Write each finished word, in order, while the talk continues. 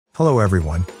Hello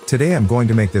everyone, today I'm going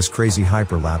to make this crazy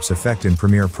hyperlapse effect in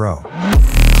Premiere Pro.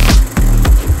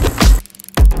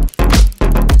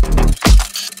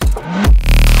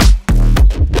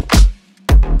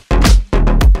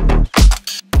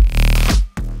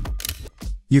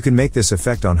 You can make this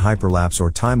effect on hyperlapse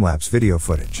or time-lapse video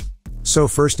footage. So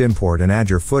first import and add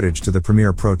your footage to the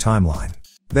Premiere Pro timeline.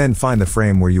 Then find the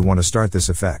frame where you want to start this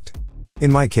effect.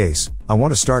 In my case, I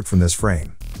want to start from this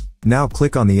frame. Now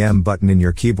click on the M button in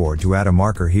your keyboard to add a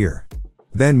marker here.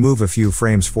 Then move a few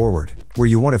frames forward, where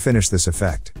you want to finish this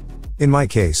effect. In my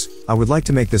case, I would like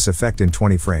to make this effect in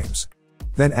 20 frames.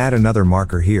 Then add another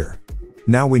marker here.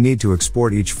 Now we need to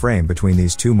export each frame between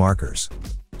these two markers.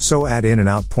 So add in and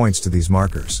out points to these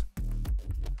markers.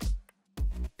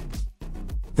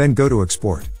 Then go to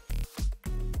Export.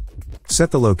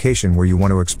 Set the location where you want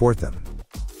to export them.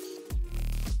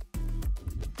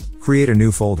 Create a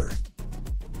new folder.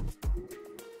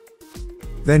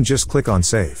 Then just click on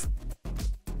Save.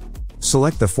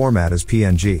 Select the format as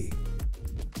PNG.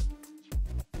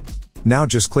 Now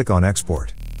just click on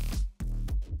Export.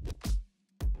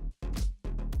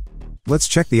 Let's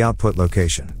check the output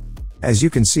location. As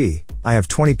you can see, I have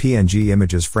 20 PNG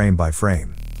images frame by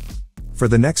frame. For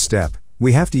the next step,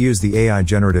 we have to use the AI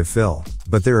Generative Fill,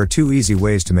 but there are two easy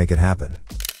ways to make it happen.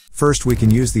 First, we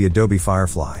can use the Adobe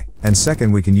Firefly, and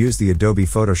second, we can use the Adobe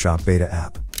Photoshop beta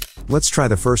app. Let's try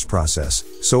the first process,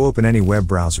 so open any web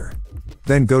browser.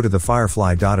 Then go to the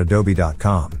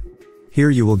firefly.adobe.com. Here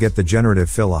you will get the Generative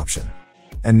Fill option.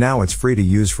 And now it's free to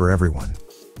use for everyone.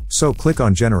 So click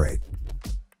on Generate.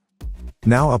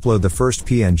 Now upload the first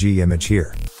PNG image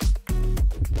here.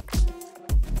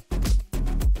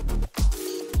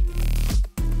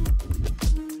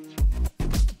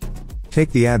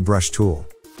 Take the Add Brush tool.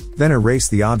 Then erase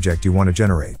the object you want to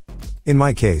generate. In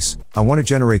my case, I want to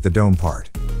generate the dome part.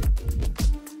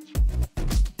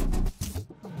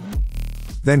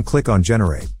 Then click on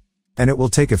Generate. And it will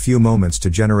take a few moments to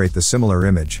generate the similar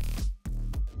image.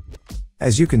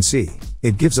 As you can see,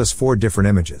 it gives us 4 different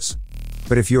images.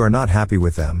 But if you are not happy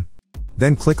with them,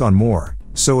 then click on More,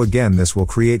 so again this will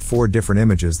create 4 different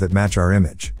images that match our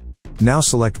image. Now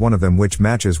select one of them which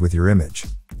matches with your image.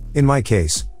 In my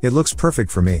case, it looks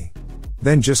perfect for me.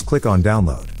 Then just click on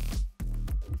Download.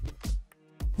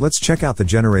 Let's check out the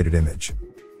generated image.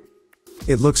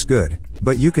 It looks good,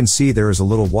 but you can see there is a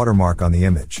little watermark on the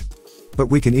image. But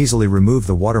we can easily remove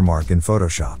the watermark in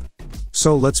Photoshop.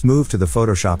 So let's move to the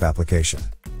Photoshop application.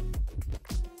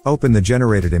 Open the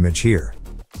generated image here.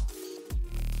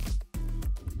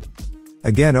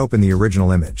 Again, open the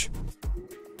original image.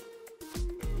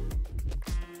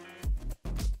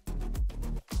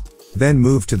 Then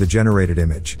move to the generated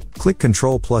image. Click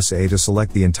Ctrl+A to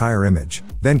select the entire image,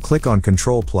 then click on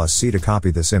Ctrl+C to copy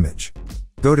this image.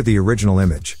 Go to the original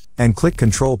image, and click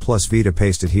Ctrl+V to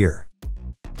paste it here.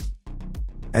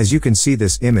 As you can see,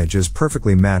 this image is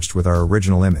perfectly matched with our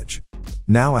original image.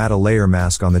 Now add a layer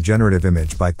mask on the generative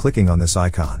image by clicking on this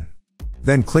icon.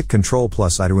 Then click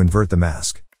Ctrl+I to invert the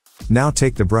mask. Now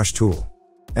take the brush tool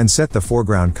and set the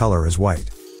foreground color as white.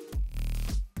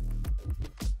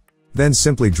 Then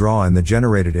simply draw in the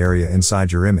generated area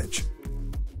inside your image.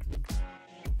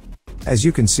 As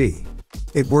you can see,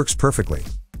 it works perfectly.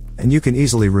 And you can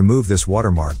easily remove this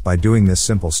watermark by doing this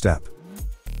simple step.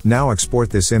 Now export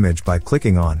this image by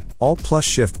clicking on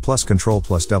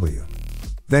Alt+Shift+Ctrl+W.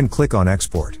 Then click on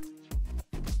Export.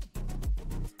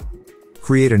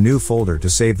 Create a new folder to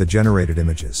save the generated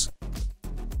images.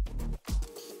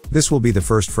 This will be the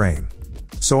first frame.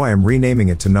 So I am renaming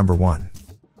it to number 1.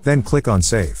 Then click on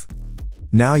Save.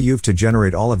 Now you've to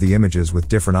generate all of the images with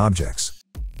different objects.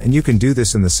 And you can do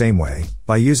this in the same way,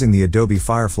 by using the Adobe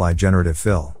Firefly Generative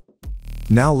Fill.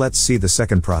 Now let's see the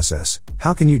second process.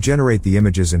 How can you generate the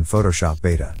images in Photoshop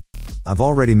Beta? I've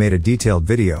already made a detailed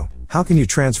video, how can you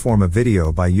transform a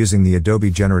video by using the Adobe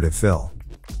Generative Fill?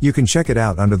 You can check it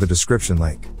out under the description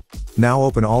link. Now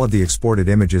open all of the exported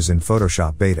images in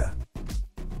Photoshop Beta.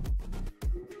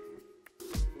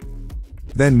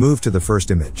 Then move to the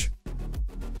first image.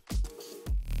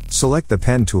 Select the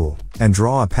pen tool, and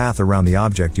draw a path around the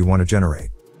object you want to generate.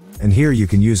 And here you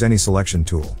can use any selection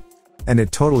tool. And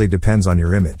it totally depends on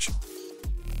your image.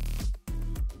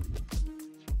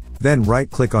 Then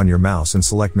right-click on your mouse and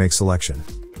select Make Selection.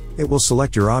 It will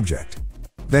select your object.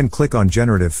 Then click on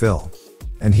Generative Fill.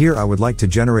 And here I would like to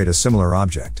generate a similar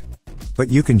object. But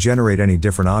you can generate any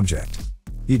different object.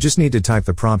 You just need to type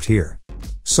the prompt here.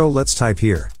 So let's type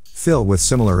here, Fill with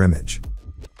similar image.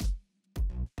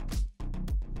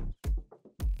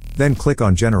 Then click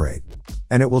on Generate.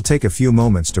 And it will take a few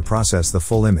moments to process the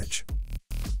full image.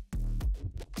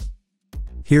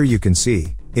 Here you can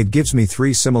see, It gives me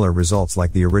 3 similar results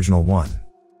like the original one.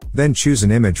 Then choose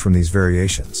an image from these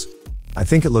variations. I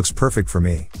think it looks perfect for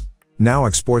me. Now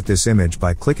export this image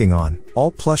by clicking on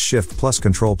Alt plus Shift plus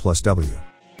Control plus W.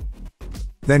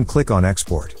 Then click on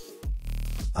Export.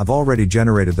 I've already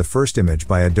generated the first image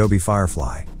by Adobe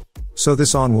Firefly. So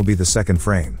this on will be the second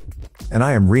frame. And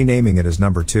I am renaming it as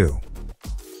number 2.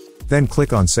 Then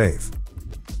click on Save.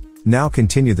 Now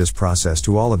continue this process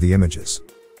to all of the images.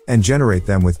 And generate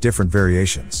them with different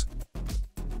variations.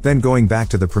 Then going back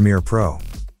to the Premiere Pro.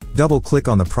 Double-click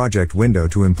on the project window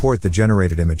to import the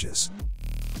generated images.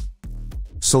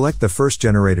 Select the first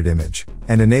generated image,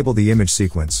 and enable the image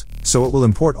sequence, so it will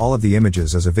import all of the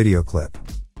images as a video clip.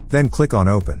 Then click on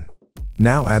Open.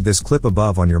 Now add this clip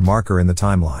above on your marker in the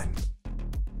timeline.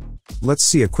 Let's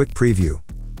see a quick preview.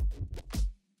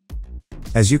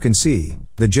 As you can see,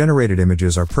 the generated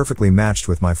images are perfectly matched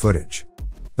with my footage.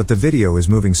 But the video is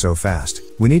moving so fast,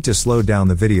 we need to slow down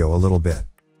the video a little bit.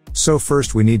 So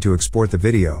first we need to export the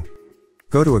video.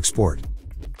 Go to Export.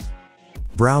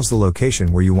 Browse the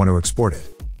location where you want to export it.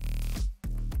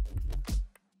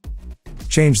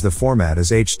 Change the format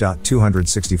as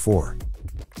H.264.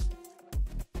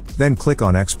 Then click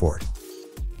on Export.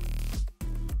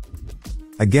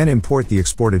 Again import the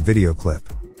exported video clip.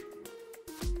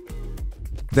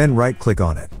 Then right-click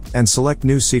on it, and select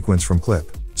New Sequence from Clip,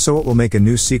 so it will make a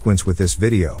new sequence with this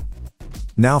video.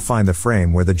 Now find the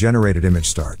frame where the generated image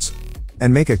starts.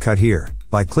 And make a cut here,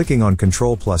 by clicking on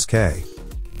Ctrl plus K.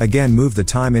 Again move the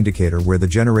time indicator where the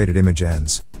generated image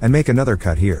ends, and make another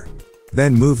cut here.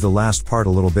 Then move the last part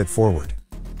a little bit forward.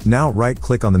 Now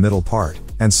right-click on the middle part,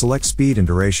 and select Speed and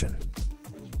Duration.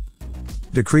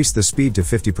 Decrease the speed to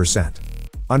 50%.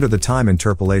 Under the time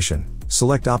interpolation,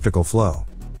 select Optical Flow.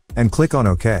 And click on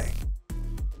OK.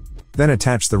 Then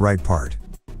attach the right part.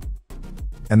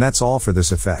 And that's all for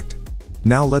this effect.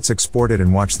 Now let's export it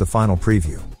and watch the final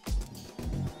preview.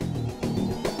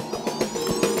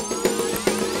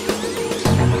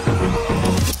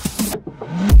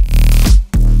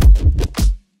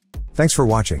 Thanks for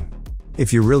watching.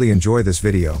 If you really enjoy this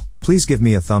video, please give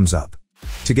me a thumbs up.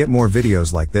 To get more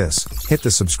videos like this, hit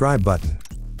the subscribe button.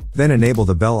 Then enable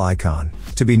the bell icon,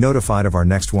 to be notified of our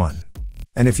next one.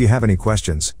 And if you have any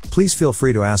questions, please feel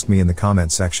free to ask me in the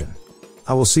comment section.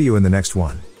 I will see you in the next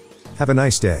one. Have a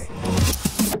nice day.